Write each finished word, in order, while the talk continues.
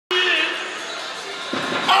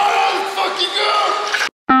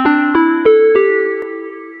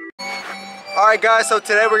Alright guys, so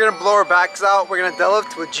today we're gonna blow our backs out. We're gonna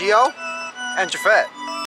deadlift with Gio and Jafet.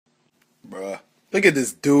 Bruh, look at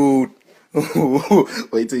this dude.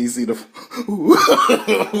 Wait till you see the.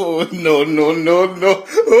 No.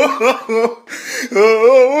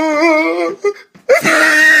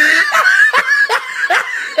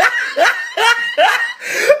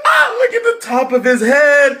 Look at the top of his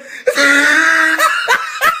head.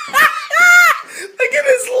 Look at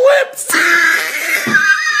his lips.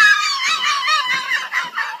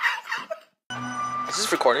 Is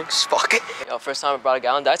this recording? Fuck it. Yo, first time I brought a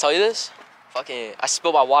gallon. Did I tell you this? Fucking, I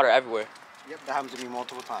spilled my water everywhere. Yep, that happened to me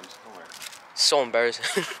multiple times. Don't worry. So embarrassing.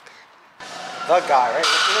 The guy, right?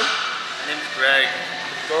 What's your name? My name's Greg.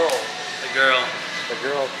 Girl. The girl. The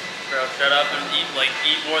girl. Bro, shut up and eat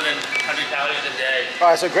more than 100 calories a day.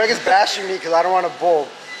 Alright, so Greg is bashing me because I don't want to bulk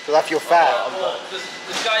because I feel fat.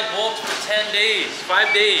 This guy bulked for 10 days,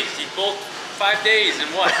 5 days. He bulked 5 days and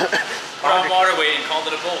what? Put on water weight and called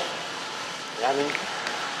it a bulk. Yeah, I mean,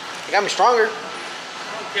 you got me stronger. I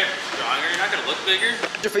don't care if you're stronger, you're not gonna look bigger.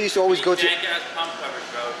 Jafet used to always go to. Jank ass pump covers,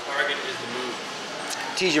 bro. Target is the move.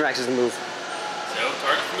 TJ Maxx is the move. So,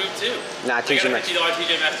 Target's the move too. Nah, TJ Maxx. I got a $50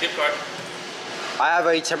 TJ Maxx gift card. I have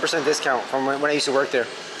a 10% discount from when I used to work there.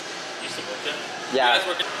 You used to work there? Yeah.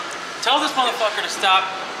 Tell this motherfucker to stop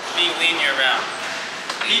being lean year round.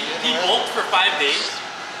 He bulked for 5 days,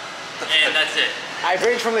 and that's it. I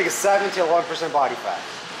range from like a 7 to 11% body fat.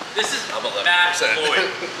 This is Matt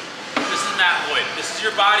Lloyd. This is Matt Lloyd. This is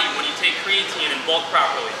your body when you take creatine and bulk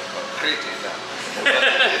properly. Creatine now.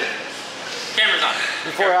 Camera's on.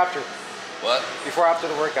 Before or after? What? Before or after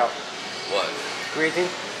the workout? What?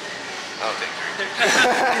 Creatine? I don't think creatine.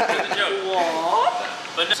 That's a joke. What?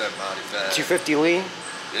 But no, Body fat. 250 lean?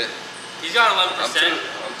 Yeah. he's got 11%.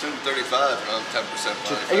 I'm 235 and I'm 10%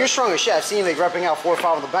 body fat. And you're strong as shit. I've seen you like repping out 4 or 5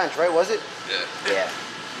 on the bench, right? Was it? Yeah. Yeah.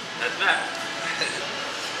 That's Matt.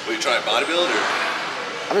 Were you trying to bodybuild or?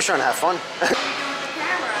 I'm just trying to have fun. What are you doing with the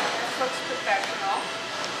camera? That looks professional.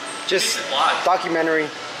 Just He's live. documentary.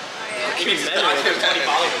 Oh, yeah? He makes 20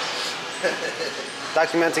 followers.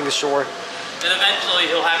 Documenting the shore. Then eventually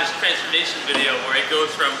he'll have his transformation video where he goes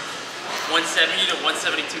from 170 to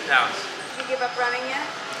 172 pounds. Did you give up running yet?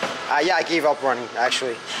 Yeah, I gave up running,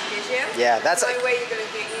 actually. Did you? Yeah, that's the only way you're gonna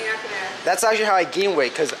get. You're not gonna. That's actually how I gained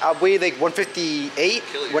weight, because I weighed like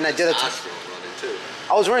 158 when I did it.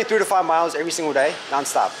 I was running 3 to 5 miles every single day,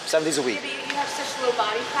 non-stop, 7 days a week. Maybe you have such low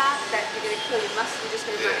body fat that you're gonna kill your muscle. You're just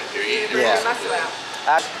gonna burn Yeah. your muscle out.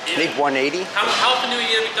 At maybe 180 How often do you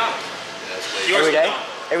eat at McDonald's? every day.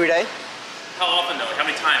 Every day. How often though? How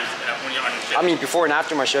many times when you're on your shift? I mean, before and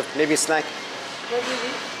after my shift, maybe a snack. What do you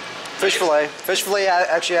do? Fish fillet. Fish fillet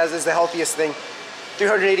actually is the healthiest thing.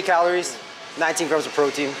 380 calories, 19 grams of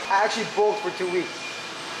protein. I actually bulked for 2 weeks.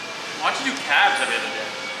 Why don't you do calves every other day?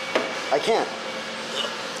 I can't.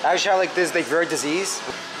 I actually have like this like rare disease.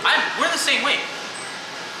 We're the same weight.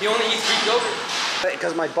 He only eats Greek yogurt.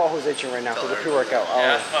 Because my ball is itching right now for the pre-workout.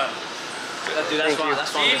 Yeah, that's fun. Dude, that's why I'm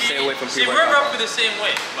gonna stay away from See, we're pre-workout. roughly the same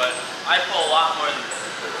weight, but I pull a lot more than you.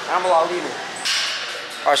 I'm a lot leaner.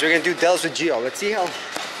 Alright, so we're gonna do deadlifts with Gio. Let's see how.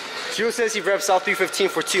 Gio says he reps out 315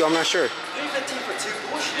 for 2. I'm not sure. 315 for 2?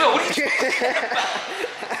 Bullshit. No, what are you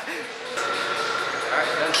Alright,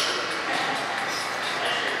 done.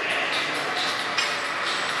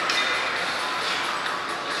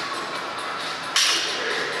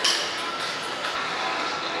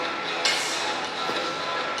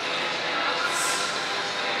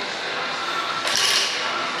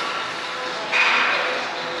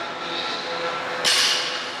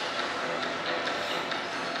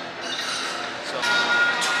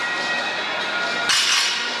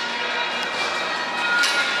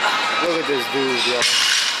 Look at this dude, yo.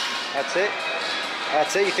 That's it?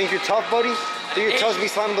 That's it? You think you're tough, buddy? Think you're tough to be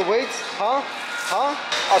slamming the weights? Huh? Huh?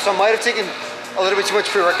 Oh, so I might have taken a little bit too much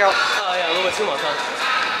pre-workout. Oh yeah, a little bit too much,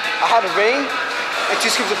 huh? I had a rain and 2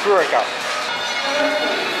 scoops of pre-workout.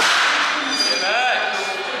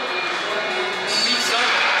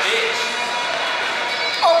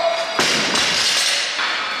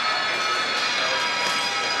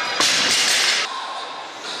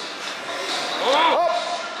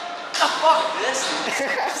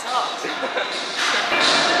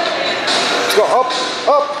 Let's go up,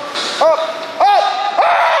 up, up, up, up!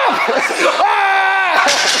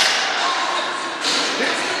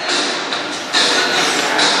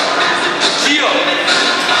 Gio!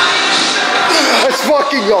 Let's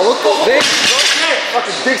fucking go. Look at big.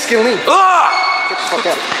 Fucking big skin lean. Get the fuck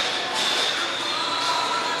out.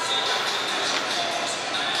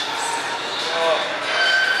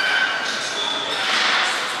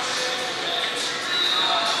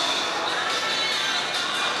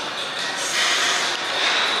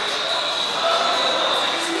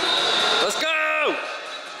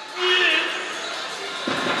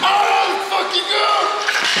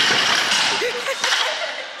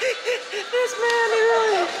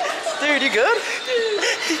 dude, you good?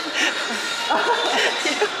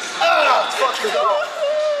 Fuck the dog.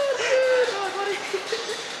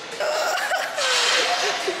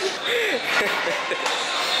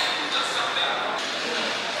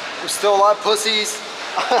 We're still alive, pussies.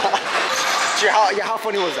 How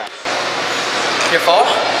funny was that? Your fall?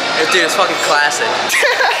 Dude, it's fucking classic.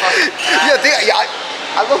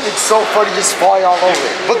 I love it. So funny, just falling all over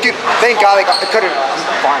it. But dude, thank God, like I couldn't.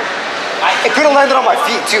 I'm fine. It could have landed on my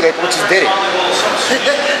feet too, like, which just did it. It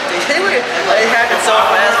happened so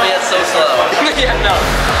fast, but yet so slow. Yeah, no.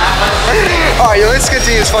 All right, yo, let's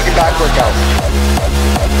continue this fucking back workout.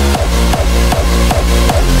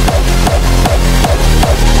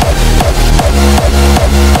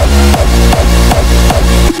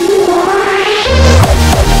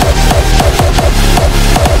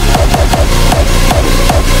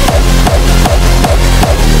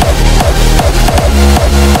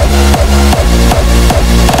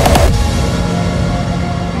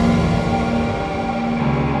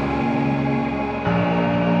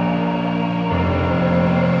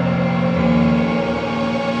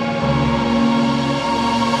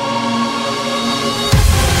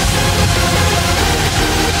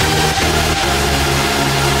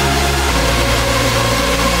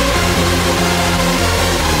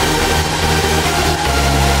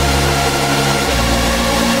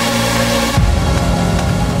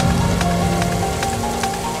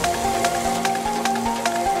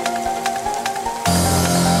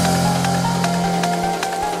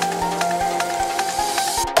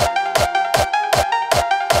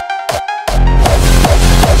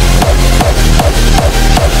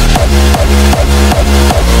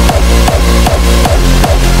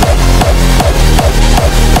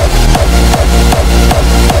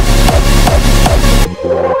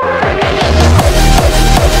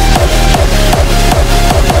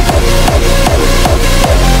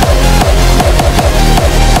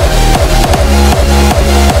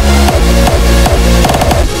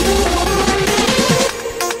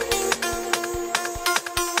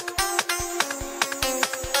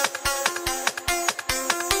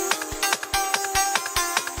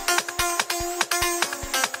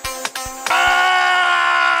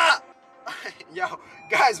 Yo,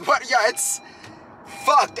 guys, what? Yeah, it's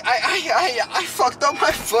fucked. I fucked up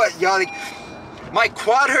my foot, yo. Like, my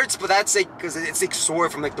quad hurts, but that's like because it's like sore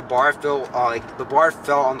from like the bar fell. Like the bar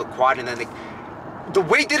fell on the quad, and then like the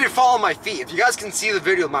weight didn't fall on my feet. If you guys can see the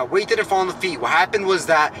video, my weight didn't fall on the feet. What happened was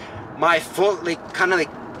that my foot kind of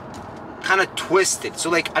twisted. So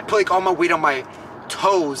like I put like all my weight on my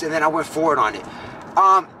toes, and then I went forward on it.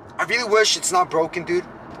 I really wish it's not broken, dude.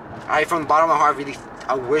 From the bottom of my heart,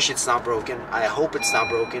 I wish it's not broken. I hope it's not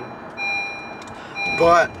broken.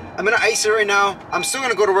 But I'm gonna ice it right now. I'm still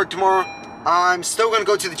gonna go to work tomorrow. I'm still gonna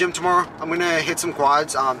go to the gym tomorrow. I'm gonna hit some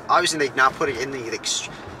quads. Obviously, like not putting in the like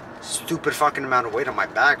stupid fucking amount of weight on my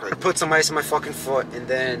back. Like put some ice on my fucking foot, and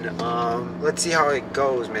then let's see how it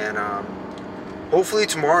goes, man. Hopefully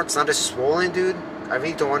tomorrow it's not as swollen, dude. I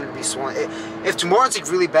really don't want it to be swollen. If tomorrow it's like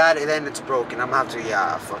really bad and then it's broken, I'm gonna have to,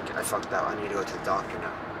 yeah, fuck it. I fucked up. I need to go to the doctor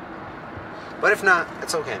now. But if not,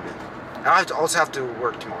 it's okay, man. I also have to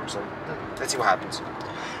work tomorrow, so let's see what happens.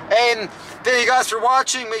 And thank you guys for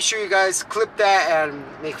watching. Make sure you guys clip that and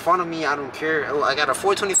make fun of me. I don't care. Oh, I got a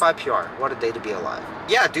 425 PR. What a day to be alive.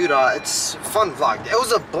 Yeah, dude. It's a fun vlog. It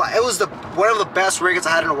was one of the best workouts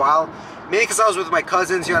I had in a while. Mainly because I was with my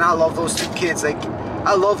cousins, you know, and I love those two kids. Like,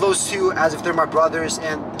 I love those two as if they're my brothers.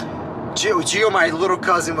 And Gio, my little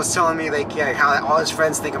cousin, was telling me like, yeah, how all his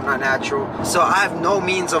friends think I'm not natural. So I have no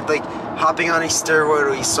means of like hopping on a steroid or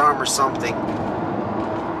a SARM or something.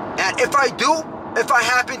 And if I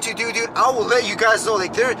happen to do, dude, I will let you guys know.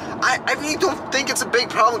 Like, I really don't think it's a big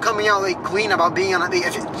problem coming out like clean about being on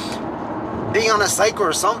a cycle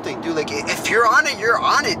or something, dude. Like, if you're on it, you're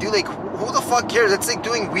on it, dude. Like, who the fuck cares? It's like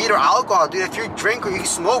doing weed or alcohol, dude. If you drink or you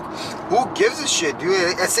smoke, who gives a shit,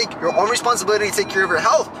 dude? It's like your own responsibility to take care of your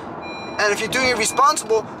health. And if you're doing it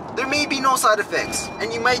responsible, there may be no side effects,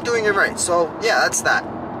 and you might be doing it right. So yeah, that's that.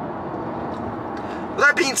 With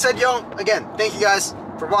that being said, yo, again, thank you guys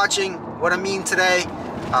for watching what I mean today.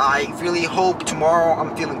 I really hope tomorrow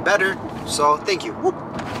I'm feeling better. So thank you. Whoop.